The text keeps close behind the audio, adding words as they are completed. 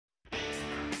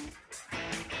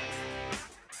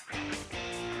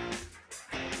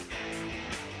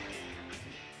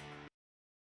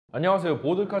안녕하세요.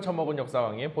 보드카 처먹은 역사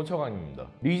강의의 보처강입니다.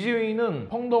 리지웨이는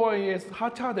펑더화이의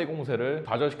 4차 대공세를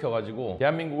좌절시켜가지고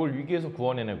대한민국을 위기에서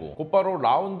구원해내고 곧바로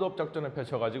라운드업 작전을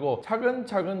펼쳐가지고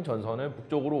차근차근 전선을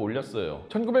북쪽으로 올렸어요.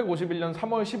 1951년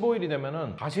 3월 15일이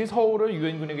되면은 다시 서울을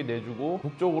유엔군에게 내주고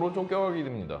북쪽으로 쫓겨가게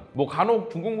됩니다. 간혹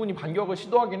중공군이 반격을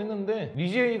시도하긴 했는데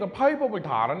리지웨이가 파이법을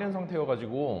다 알아낸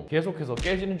상태여가지고 계속해서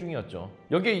깨지는 중이었죠.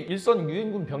 여기에 일선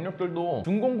유엔군 병력들도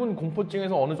중공군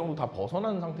공포증에서 어느 정도 다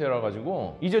벗어난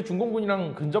상태라가지고 이제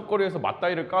중공군이랑 근접거리에서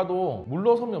맞다이를 까도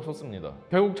물러섬이 없었습니다.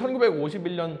 결국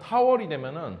 1951년 4월이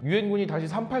되면은 유엔군이 다시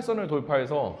 38선을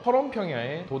돌파해서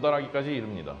설원평야에 도달하기까지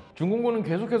이릅니다. 중공군은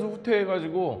계속해서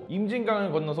후퇴해가지고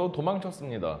임진강을 건너서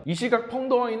도망쳤습니다. 이 시각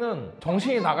펑더화이는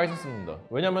정신이 나가 있었습니다.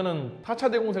 왜냐면은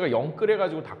 4차 대공세가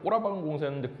영끌해가지고 다 꼬라박은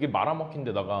공세였는데 그게 말아먹힌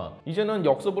데다가 이제는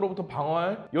역습으로부터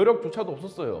방어할 여력조차도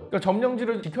없었어요. 그러니까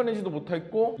점령지를 지켜내지도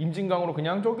못했고 임진강으로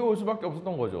그냥 쫓겨올 수밖에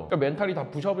없었던 거죠. 그러니까 멘탈이 다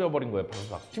부셔버린 거예요.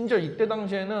 바삭. 심지어 이때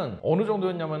당시에는 어느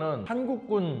정도였냐면은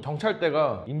한국군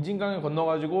정찰대가 임진강을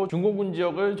건너가지고 중공군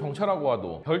지역을 정찰하고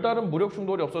와도 별다른 무력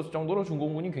충돌이 없었을 정도로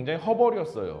중공군이 굉장히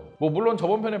허벌이었어요. 물론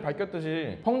저번 편에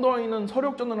밝혔듯이 펑더화이는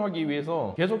서력전을 하기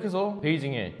위해서 계속해서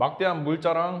베이징에 막대한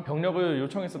물자랑 병력을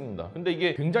요청했습니다. 근데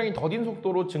이게 굉장히 더딘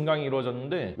속도로 증강이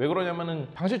이루어졌는데 왜 그러냐면은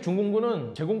당시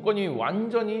중공군은 제공권이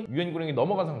완전히 유엔군에게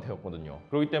넘어간 상태였거든요.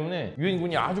 그렇기 때문에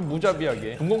유엔군이 아주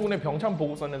무자비하게 중공군의 병참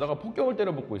보급선에다가 폭격을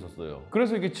때려붓고 있었어요.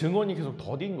 그래서 이게 증언이 계속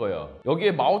더딘 거야.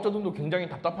 여기에 마오쩌둥도 굉장히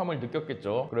답답함을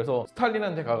느꼈겠죠. 그래서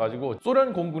스탈린한테 가가지고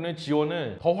소련 공군의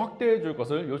지원을 더 확대해 줄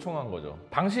것을 요청한 거죠.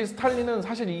 당시 스탈린은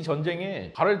사실 이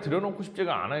전쟁에 발을 들여놓고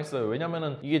싶지가 않아 했어요.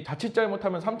 왜냐면은 이게 자칫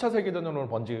잘못하면 3차 세계대전으로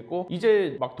번지겠고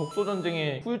이제 막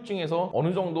독소전쟁의 후유증에서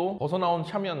어느 정도 벗어나온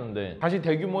참이었는데 다시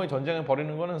대규모의 전쟁을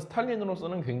벌이는 거는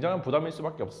스탈린으로서는 굉장한 부담일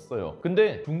수밖에 없었어요.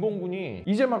 근데 중공군이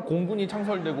이제 막 공군이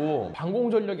창설되고 방공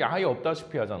전력이 아예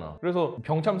없다시피 하잖아. 그래서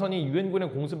병참선이 유엔군의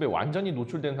공습에 완전히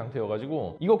노출된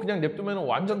상태여가지고 이거 그냥 냅두면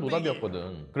완전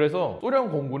노답이었거든. 그래서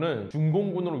소련 공군을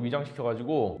중공군으로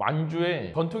위장시켜가지고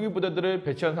만주에 전투기 부대들을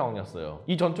배치한 상황이었어요.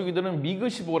 이 전투기들은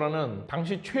미그-15라는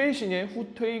당시 최신의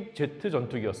후퇴익 제트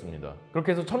전투기였습니다.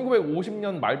 그렇게 해서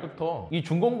 1950년 말부터 이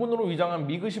중공군으로 위장한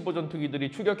미그-15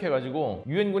 전투기들이 추격해가지고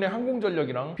유엔군의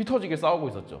항공전력이랑 피터지게 싸우고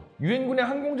있었죠. 유엔군의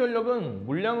항공전력은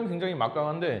물량은 굉장히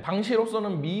막강한데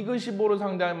당시로서는 미그-15를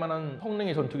상대할 만한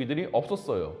성능의 전투기들이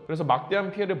없었어요. 그래서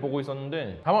막대한 피해를 보고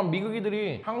있었는데 다만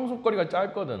미국이들이 항속거리가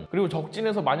짧거든. 그리고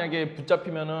적진에서 만약에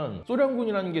붙잡히면은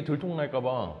소련군이라는 게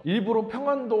들통날까봐 일부러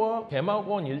평안도와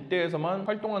개마고원 일대에서만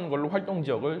활동하는 걸로 활동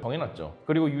지역을 정해놨죠.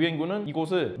 그리고 유엔군은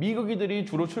이곳을 미국이들이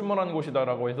주로 출몰하는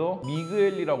곳이다라고 해서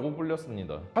미그엘리라고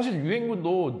불렸습니다. 사실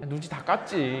유엔군도 눈치 다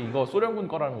깠지. 이거 소련군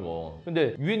거라는 거.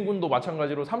 근데 유엔군도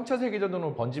마찬가지로 3차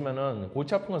세계대전으로 번지면은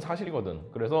골치 아픈 건 사실이거든.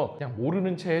 그래서 그냥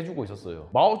모르는 채 해주고 있었어요.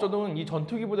 마오쩌둥은 이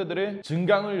전투기 부대들의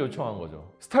증강을 요청한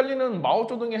거죠. 스탈린은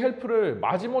마오쩌둥의 헬프를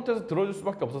마지못해서 들어줄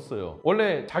수밖에 없었어요.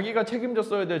 원래 자기가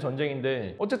책임졌어야 될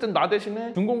전쟁인데 어쨌든 나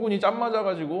대신에 중공군이 짬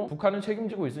맞아가지고 북한을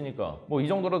책임지고 있으니까 이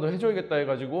정도라도 해줘야겠다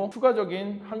해가지고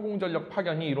추가적인 항공전력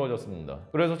파견이 이루어졌습니다.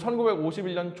 그래서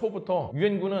 1951년 초부터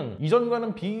유엔군은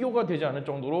이전과는 비교가 되지 않을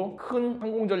정도로 큰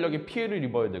항공전력의 피해를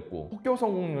입어야 됐고 폭격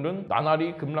성공률은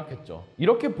나날이 급락했죠.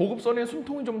 이렇게 보급선의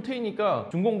숨통이 좀 트이니까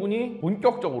중공군이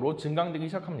본격적으로 증강되기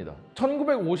시작합니다.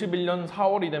 1951년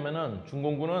 4월이 되면은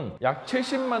중공군은 약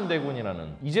 70만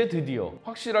대군이라는 이제 드디어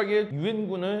확실하게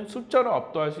유엔군을 숫자로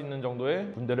압도할 수 있는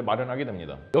정도의 군대를 마련하게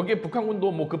됩니다. 여기에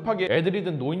북한군도 급하게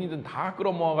애들이든 노인이든 다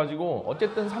끌어모아가지고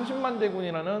어쨌든 30만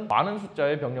대군이라는 많은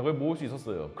숫자의 병력을 모을 수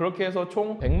있었어요. 그렇게 해서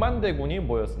총 100만 대군이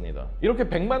모였습니다. 이렇게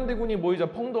 100만 대군이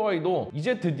모이자 펑더화이도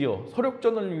이제 드디어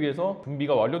서력전을 위해서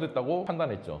준비가 완료됐다고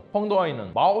판단했죠.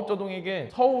 펑더화이는 마오쩌둥에게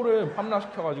서울을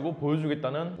함락시켜가지고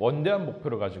보여주겠다는 원대한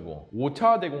목표를 가지고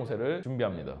 5차 대공세를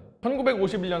준비합니다.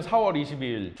 1951년 4월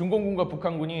 22일 중공군과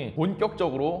북한군이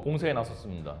본격적으로 공세에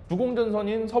나섰습니다.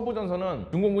 주공전선인 서부전선은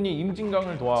중공군이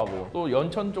임진강을 도하하고 또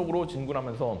연천 쪽으로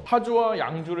진군하면서 파주와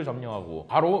양주를 점령하고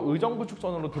바로 의정부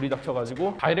축선으로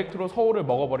들이닥쳐가지고 다이렉트로 서울을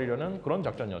먹어버리려는 그런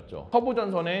작전이었죠.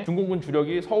 서부전선의 중공군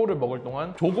주력이 서울을 먹을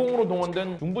동안 조공으로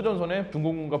동원된 중부전선의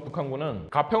중공군과 북한군은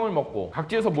가평을 먹고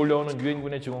각지에서 몰려오는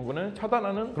유엔군의 증원군을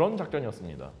차단하는 그런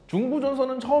작전이었습니다.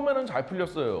 중부전선은 처음에는 잘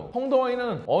풀렸어요.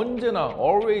 펑더화이는 언제나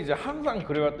always 항상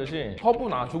그래왔듯이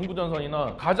서부나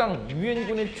중부전선이나 가장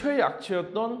유엔군의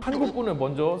최약체였던 한국군을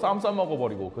먼저 쌈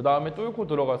싸먹어버리고 그 다음에 뚫고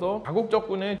들어가서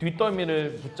자국적군의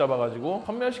뒷덜미를 붙잡아가지고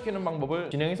섬멸시키는 방법을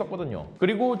진행했었거든요.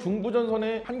 그리고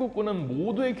중부전선의 한국군은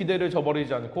모두의 기대를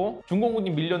저버리지 않고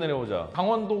중공군이 밀려내려오자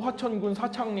강원도 화천군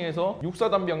사창리에서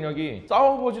육사단 병력이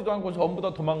싸워보지도 않고 전부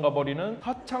다 도망가버리는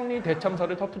사창리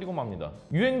대참사를 터뜨리고 맙니다.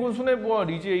 유엔군 수뇌부와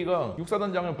리지웨이가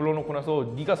육사단장을 불러놓고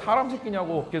나서 네가 사람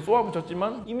새끼냐고 이렇게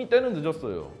쏘아붙였지만 이미 이미 때는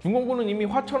늦었어요. 중공군은 이미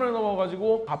화천을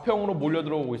넘어가지고 가평으로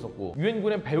몰려들어오고 있었고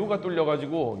유엔군의 배후가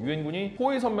뚫려가지고 유엔군이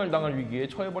포위선멸당할 위기에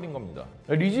처해버린 겁니다.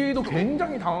 리지웨이도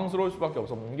굉장히 당황스러울 수밖에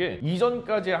없었는 게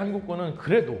이전까지의 한국군은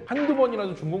그래도 한두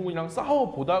번이라도 중공군이랑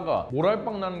싸워보다가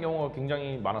모랄빵 나는 경우가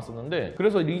굉장히 많았었는데,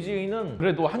 그래서 리지웨이는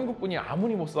그래도 한국군이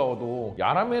아무리 못 싸워도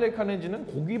야라메레카 내지는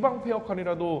고기방패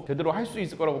역할이라도 제대로 할 수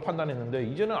있을 거라고 판단했는데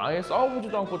이제는 아예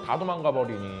싸워보지도 않고 다 도망가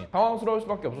버리니 당황스러울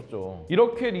수밖에 없었죠.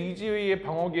 이렇게 리지웨이의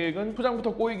방어 계획은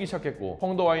초장부터 꼬이기 시작했고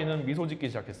펑더화이는 미소 짓기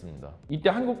시작했습니다. 이때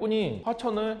한국군이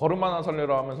화천을 걸음 하나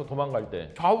살려라 하면서 도망갈 때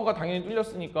좌우가 당연히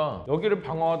뚫렸으니까 여기를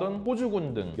방어하던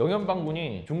호주군 등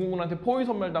영연방군이 중공군한테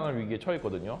포위선멸당할 위기에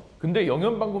처했거든요. 근데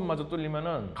영연방군마저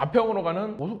뚫리면은 가평으로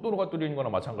가는 고속도로가 뚫리는 거나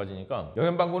마찬가지니까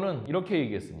영연방군은 이렇게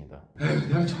얘기했습니다. 에휴,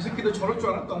 내가 저 새끼들 저럴 줄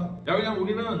알았다. 야, 그냥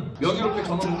우리는 명예롭게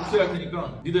전원 복수할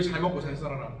테니까 니들 잘 먹고 잘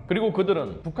살아라. 그리고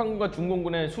그들은 북한군과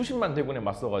중공군의 수십만 대군에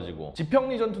맞서가지고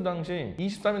지평리 전투 당시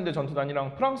 23년대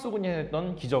전투단이랑 프랑스군이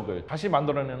했던 기적을 다시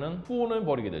만들어내는 후원을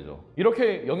벌이게 되죠.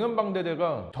 이렇게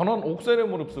영연방대대가 전원 옥새를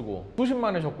무릅쓰고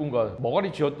수십만의 적군과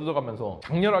머가리 쥐어뜯어가면서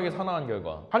장렬하게 산화한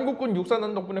결과 한국군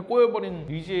육사단 덕분에 꼬여버린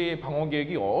리지웨이의 방어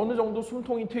계획이 어느 정도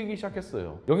숨통이 트이기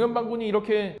시작했어요. 영연방군이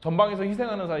이렇게 전방에서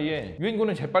희생하는 사이에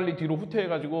유엔군은 재빨리 뒤로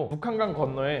후퇴해가지고 북한강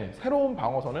건너에 새로운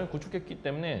방어선을 구축했기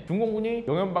때문에 중공군이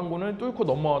영연방군을 뚫고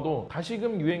넘어와도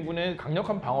다시금 유엔군의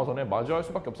강력한 방어선에 마주할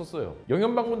수밖에 없었어요.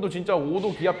 영연방군도 진짜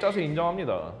 5도 기압 짜세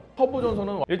인정합니다.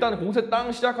 서부전선은 일단 공세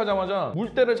땅 시작하자마자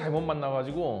물대를 잘못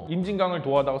만나가지고 임진강을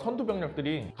도하다가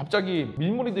선두병력들이 갑자기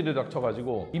밀물이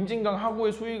들이닥쳐가지고 임진강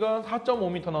하구의 수위가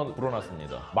 4.5m나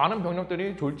불어났습니다. 많은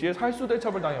병력들이 졸지에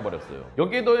살수대첩을 당해버렸어요.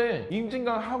 여기에 더해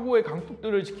임진강 하구의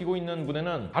강둑들을 지키고 있는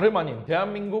부대는 다름 아닌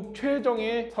대한민국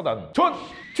최정예의 사단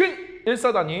전진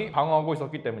 1사단이 방어하고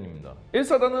있었기 때문입니다.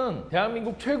 1사단은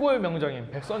대한민국 최고의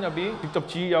명장인 백선엽이 직접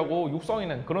지휘하고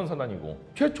육성해낸 그런 사단이고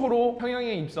최초로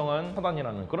평양에 입성한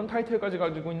사단이라는 그런 타이틀까지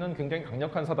가지고 있는 굉장히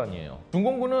강력한 사단이에요.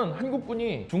 중공군은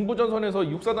한국군이 중부전선에서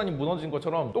 6사단이 무너진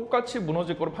것처럼 똑같이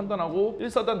무너질 거로 판단하고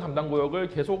 1사단 담당 구역을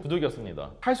계속 두들겼습니다.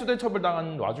 탈수대첩을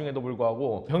당한 와중에도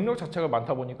불구하고 병력 자체가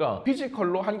많다 보니까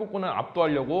피지컬로 한국군을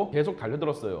압도하려고 계속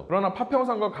달려들었어요. 그러나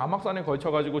파평산과 가막산에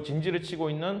걸쳐가지고 진지를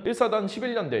치고 있는 1사단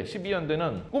 11년대, 12년대는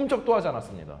꿈쩍도 하지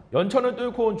않았습니다. 연천을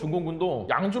뚫고 온 중공군도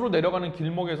양주로 내려가는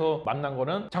길목에서 만난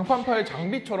거는 장판파의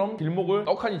장비처럼 길목을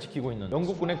떡하니 지키고 있는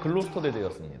영국군의 글로스터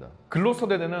대대였습니다. 글로스터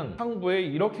대대는 상부에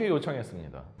이렇게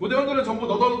요청했습니다. 부대원들은 전부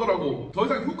너덜너덜하고 더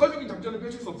이상 효과적인 작전을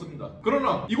펼칠 수 없습니다.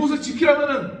 그러나 이곳을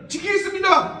지키라면은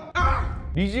지키겠습니다!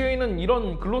 리지웨이는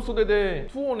이런 글로스터 대대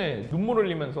투혼에 눈물을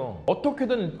흘리면서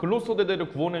어떻게든 글로스터 대대를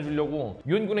구원해 주려고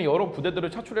유엔군의 여러 부대들을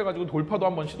차출해가지고 돌파도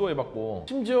한번 시도해봤고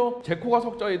심지어 제코가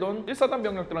석자이던 1사단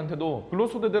병력들한테도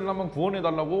글로스터 대대를 한번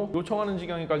구원해달라고 요청하는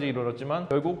지경에까지 이르렀지만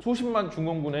결국 수십만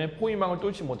중공군의 포위망을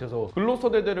뚫지 못해서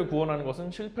글로스터 대대를 구원하는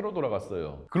것은 실패로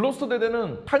돌아갔어요. 글로스터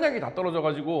대대는 탄약이 다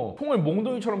떨어져가지고 총을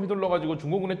몽둥이처럼 휘둘러가지고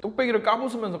중공군의 뚝배기를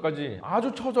까부수면서까지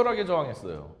아주 처절하게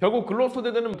저항했어요. 결국 글로스터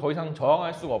대대는 더 이상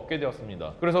저항할 수가 없게 되었습니다.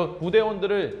 그래서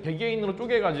부대원들을 개개인으로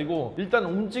쪼개가지고 일단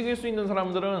움직일 수 있는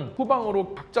사람들은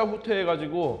후방으로 각자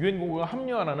후퇴해가지고 유엔군과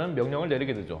합류하라는 명령을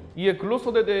내리게 되죠. 이에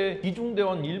글로스터 대대의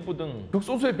이중대원 일부 등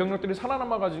극소수의 병력들이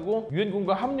살아남아가지고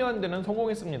유엔군과 합류한 데는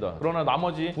성공했습니다. 그러나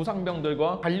나머지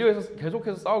부상병들과 반려해서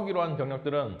계속해서 싸우기로 한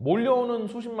병력들은 몰려오는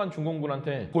수십만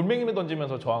중공군한테 돌멩이를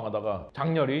던지면서 저항하다가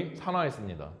장렬히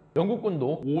산화했습니다.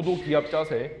 영국군도 5도 기압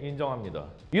짜세 인정합니다.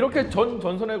 이렇게 전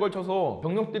전선에 걸쳐서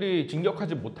병력들이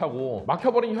진격하지 못하고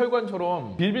막혀버린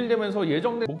혈관처럼 빌빌대면서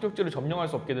예정된 목적지를 점령할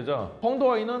수 없게 되자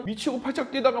펑더화이는 미치고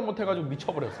팔짝 뛰다가 못해가지고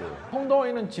미쳐버렸어요.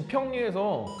 펑더화이는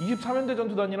지평리에서 23년대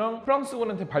전투단이랑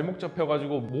프랑스군한테 발목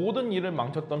잡혀가지고 모든 일을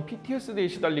망쳤던 PTSD에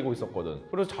시달리고 있었거든.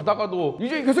 그래서 자다가도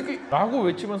이제 이 개새끼! 라고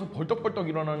외치면서 벌떡벌떡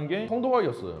일어나는 게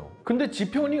펑더화이였어요. 근데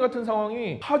지평리 같은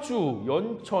상황이 파주,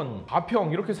 연천,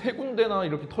 가평 이렇게 세 군데나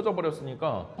이렇게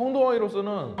터져버렸으니까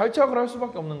펑더화이로서는 발작을 할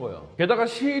수밖에 없는 거예요. 게다가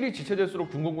시일이 지체될수록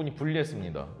중공군이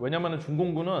불리했습니다. 왜냐면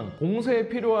공세에 공세에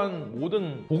필요한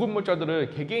모든 보급물자들을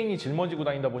개개인이 짊어지고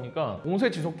다니다 보니까 공세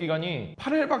지속 기간이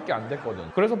 8일밖에 안 됐거든.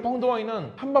 그래서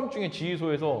펑더화이는 한밤중에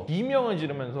지휘소에서 비명을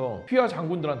지르면서 휘하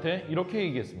장군들한테 이렇게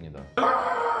얘기했습니다.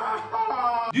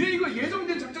 니네 이거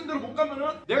예정된 작전대로 못 가면은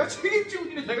내가 책임지고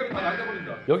니네 대가리 다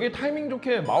날려버린다. 여기에 타이밍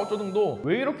좋게 마오쩌둥도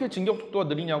왜 이렇게 진격 속도가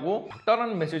느리냐고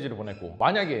박달하는 메시지를 보냈고,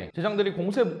 만약에 제장들이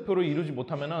공세 목표를 이루지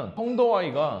못하면은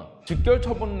펑더화이가 직결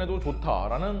처분해도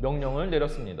좋다라는 명령을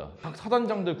내렸습니다. 각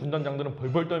사단장들, 군단장들은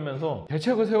벌벌 떨면서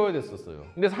대책을 세워야 됐었어요.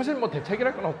 근데 사실 뭐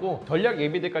대책이랄 건 없고 전략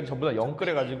예비대까지 전부 다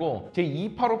영끌해가지고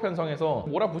제285 편성에서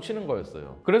몰아붙이는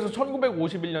거였어요. 그래서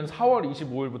 1951년 4월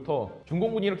 25일부터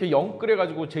중공군이 이렇게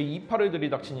영끌해가지고 제285를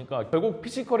들이닥치니까 결국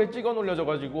피지컬에 시설에 찍어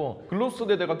눌려져가지고 글로스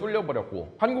대대가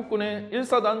뚫려버렸고 한국군의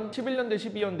 1사단 11연대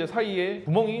 12연대 사이에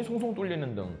구멍이 송송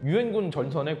뚫리는 등 유엔군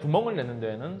전선에 구멍을 내는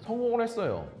데에는 성공을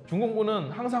했어요.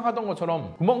 중공군은 항상 하던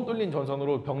것처럼 구멍 뚫린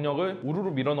전선으로 병력을 우르르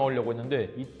밀어넣으려고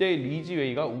했는데 이때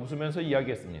리지웨이가 웃으면서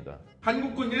이야기했습니다.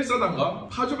 한국군 1사단과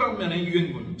파주 방면의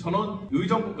유엔군 전원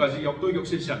의정부까지 역돌격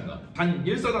실시한다. 단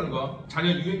 1사단과 잔여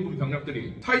유엔군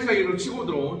병력들이 사이사이로 치고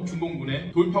들어온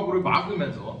중공군의 돌파구를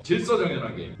막으면서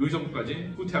질서정연하게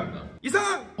의정부까지 후퇴한다. 이상!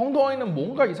 펑더화이는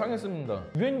뭔가 이상했습니다.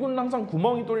 유엔군은 항상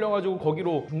구멍이 뚫려가지고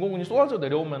거기로 중공군이 쏘아져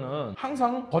내려오면은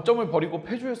항상 거점을 버리고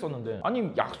패주했었는데 아니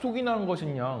약속이나 한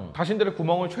것이냐 자신들의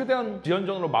구멍을 최대한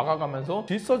지연전으로 막아가면서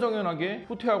질서정연하게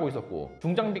후퇴하고 있었고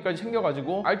중장비까지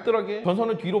챙겨가지고 알뜰하게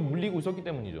전선을 뒤로 물리고 있었기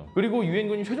때문이죠. 그리고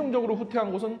유엔군이 최종적으로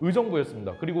후퇴한 곳은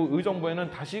의정부였습니다. 그리고 의정부에는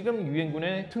다시금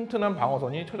유엔군의 튼튼한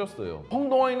방어선이 쳐졌어요.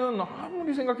 펑더화이는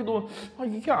아무리 생각해도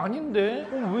이게 아닌데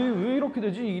왜 이렇게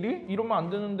되지 일이? 이러면 안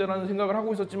되는데 라는 생각을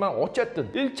하고 있었지만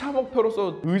어쨌든 1차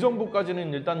목표로서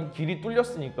의정부까지는 일단 길이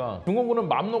뚫렸으니까 중공군은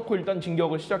맘 놓고 일단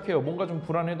진격을 시작해요. 뭔가 좀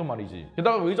불안해도 말이지.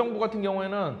 게다가 의정부 같은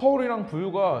경우에는 서울이랑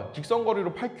부유가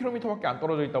직선거리로 8km밖에 안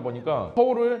떨어져 있다 보니까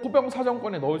서울을 포병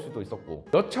사정권에 넣을 수도 있었고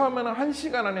여차하면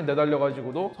 1시간 안에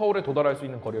내달려가지고도 서울에 도달할 수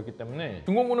있는 거리였기 때문에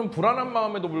중공군은 불안한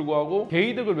마음에도 불구하고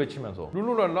개이득을 외치면서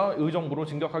룰루랄라 의정부로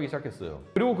진격하기 시작했어요.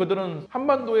 그리고 그들은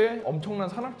한반도의 엄청난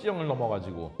산악지형을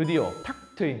넘어가지고 드디어 탁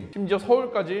트인 심지어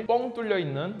서울까지 뻥 뚫려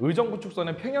있는 의정부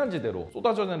축선의 평야지대로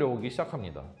쏟아져 내려오기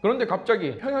시작합니다. 그런데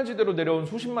갑자기 평야지대로 내려온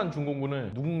수십만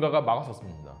중공군을 누군가가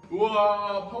막았었습니다.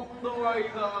 우와,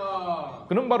 펑더화이다.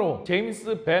 그는 바로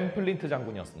제임스 벤 플린트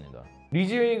장군이었습니다.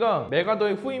 리지웨이가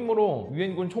메가더의 후임으로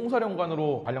유엔군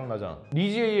총사령관으로 발령나자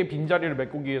리지웨이의 빈자리를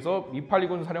메꾸기 위해서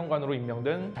미팔리군 사령관으로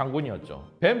임명된 장군이었죠.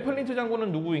 벤 플린트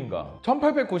장군은 누구인가?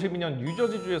 1892년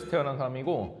뉴저지주에서 태어난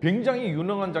사람이고 굉장히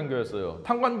유능한 장교였어요.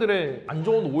 상관들의 안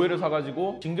좋은 오해를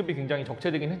사가지고 진급이 굉장히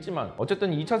적체되긴 했지만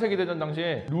어쨌든 2차 세계대전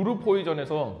당시에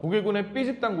루르포이전에서 독일군의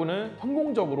B집단군을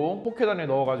성공적으로 포켓안에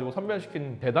넣어가지고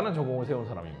선멸시킨 대단한 전공을 세운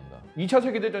사람입니다. 2차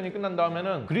세계대전이 끝난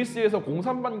다음에는 그리스에서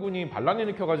공산반군이 반란을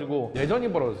일으켜가지고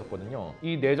내전이 벌어졌었거든요.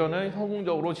 이 내전을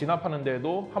성공적으로 진압하는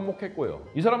데에도 한몫했고요.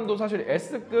 이 사람도 사실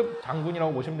S급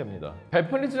장군이라고 보시면 됩니다. 벤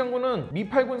플린트 장군은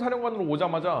미8군 사령관으로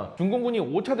오자마자 중공군이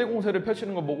 5차 대공세를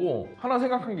펼치는 거 보고 하나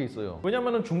생각한 게 있어요.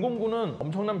 왜냐면은 중공군은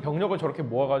엄청난 병력을 저렇게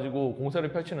모아가지고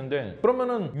공세를 펼치는데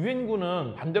그러면은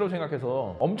유엔군은 반대로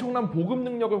생각해서 엄청난 보급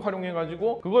능력을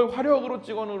활용해가지고 그걸 화력으로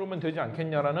찍어 누르면 되지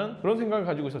않겠냐라는 그런 생각을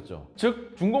가지고 있었죠.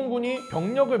 즉 중공군이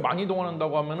병력을 많이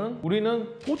동원한다고 하면은 우리는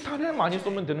포탄을 많이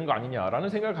쏘면 되는 거 아니냐라는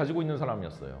생각을 가지고 있는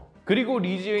사람이었어요. 그리고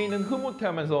리지웨이는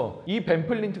흐뭇해하면서 이 벤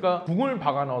플린트가 궁을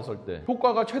박아 넣었을 때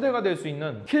효과가 최대가 될 수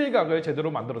있는 킬각을 제대로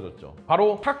만들어줬죠.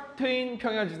 바로 탁 트인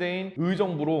평야지대인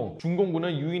의정부로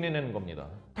중공군을 유인해내는 겁니다.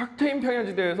 탁 트인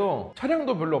평야지대에서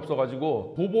차량도 별로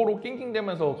없어가지고 도보로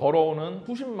낑낑대면서 걸어오는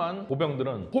수십만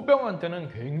보병들은 포병한테는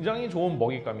굉장히 좋은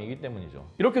먹잇감이기 때문이죠.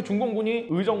 이렇게 중공군이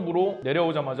의정부로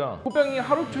내려오자마자 포병이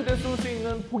하루 최대 쏠 수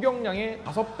있는 포격량의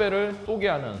 5배를 쏘게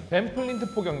하는 벤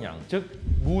플린트 포격량, 즉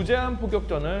무제한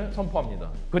포격전을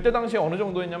선포합니다. 그때 당시에 어느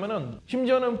정도였냐면은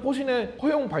심지어는 포신의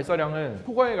허용 발사량을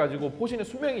초과해가지고 포신의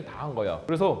수명이 다한 거야.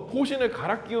 그래서 포신을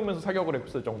갈아 끼우면서 사격을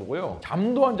했을 정도고요.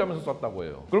 잠도 안 자면서 쐈다고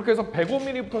해요. 그렇게 해서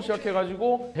 105mm부터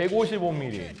시작해가지고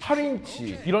 155mm,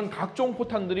 8인치 이런 각종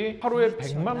포탄들이 하루에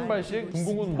 100만 발씩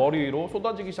중공군 머리 위로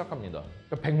쏟아지기 시작합니다.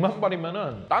 그러니까 100만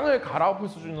발이면은 땅을 갈아엎을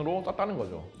수준으로 쐈다는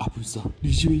거죠. 아불싸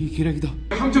리지웨이의 계략이다.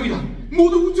 함정이다.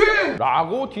 모두 후퇴!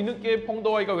 라고 뒤늦게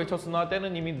펑더화이가 외쳤으나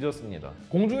때는 이미 늦었습니다.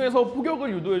 공중에서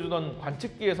포격을 유도해주던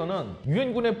관측기에서는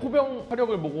유엔군의 포병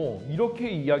화력을 보고 이렇게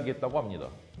이야기했다고 합니다.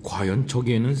 과연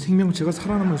저기에는 생명체가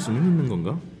살아남을 수는 있는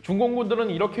건가? 중공군들은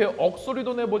이렇게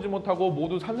억소리도 내보지 못하고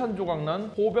모두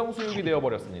산산조각난 포병 수육이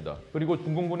되어버렸습니다. 그리고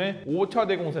중공군의 5차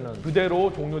대공세는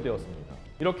그대로 종료되었습니다.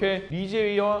 이렇게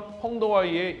리지웨이와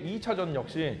펑더화이의 2차전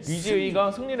역시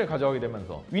리지웨이가 승리를 가져가게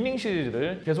되면서 위닝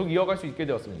시리즈를 계속 이어갈 수 있게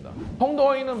되었습니다.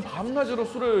 펑더화이는 밤낮으로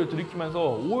술을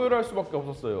들이키면서 오열할 수밖에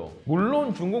없었어요.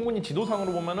 물론 중공군이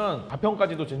지도상으로 보면은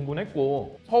가평까지도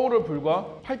진군했고 서울을 불과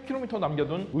 8km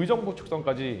남겨둔 의정부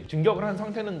축선까지 진격을 한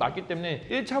상태는 났기 때문에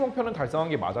 1차 목표는 달성한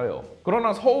게 맞아요.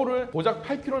 그러나 서울을 고작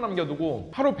 8km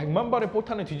남겨두고 하루 100만 발의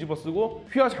포탄을 뒤집어 쓰고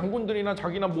휘하 장군들이나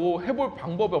자기나 뭐 해볼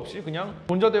방법이 없이 그냥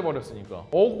존자돼 버렸으니까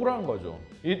억울한 거죠.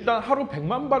 일단 하루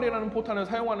 100만 발이라는 포탄을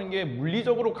사용하는 게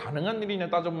물리적으로 가능한 일이냐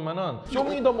따져보면은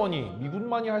쇼미더머니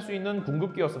미군만이 할 수 있는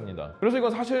궁극기였습니다. 그래서 이건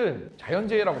사실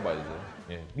자연재해라고 봐야죠.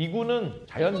 미군은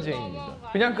자연재해입니다.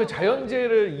 그냥 그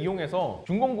자연재해를 이용해서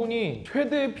중공군이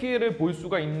최대의 피해를 볼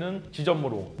수가 있는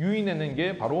지점으로 유인해낸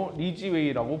게 바로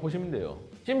리지웨이라고 보시면 돼요.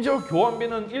 심지어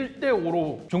교환비는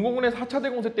 1대5로 중공군의 4차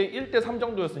대공세 때 1대3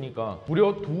 정도였으니까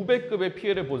무려 2배급의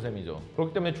피해를 본 셈이죠.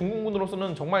 그렇기 때문에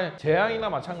중공군으로서는 정말 재앙이나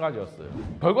마찬가지였어요.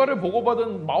 결과를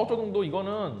보고받은 마오쩌둥도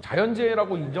이거는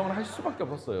자연재해라고 인정을 할 수밖에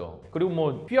없었어요. 그리고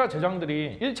뭐 휘하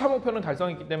제장들이 1차 목표는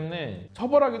달성했기 때문에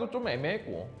처벌하기도 좀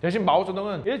애매했고, 대신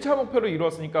마오쩌둥은 1차 목표를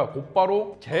이루었으니까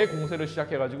곧바로 재공세를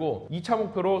시작해가지고 2차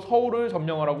목표로 서울을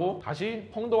점령을 하고 다시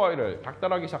펑더화이를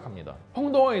닥달하기 시작합니다.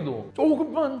 펑더화이도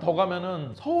조금만 더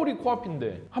가면은 서울이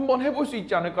코앞인데 한번 해볼 수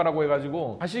있지 않을까라고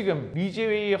해가지고 다시금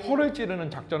리지웨이의 허를 찌르는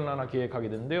작전을 하나 기획하게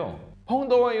되는데요.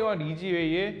 펑더화이와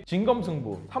리지웨이의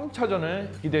진검승부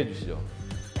 3차전을 기대해 주시죠.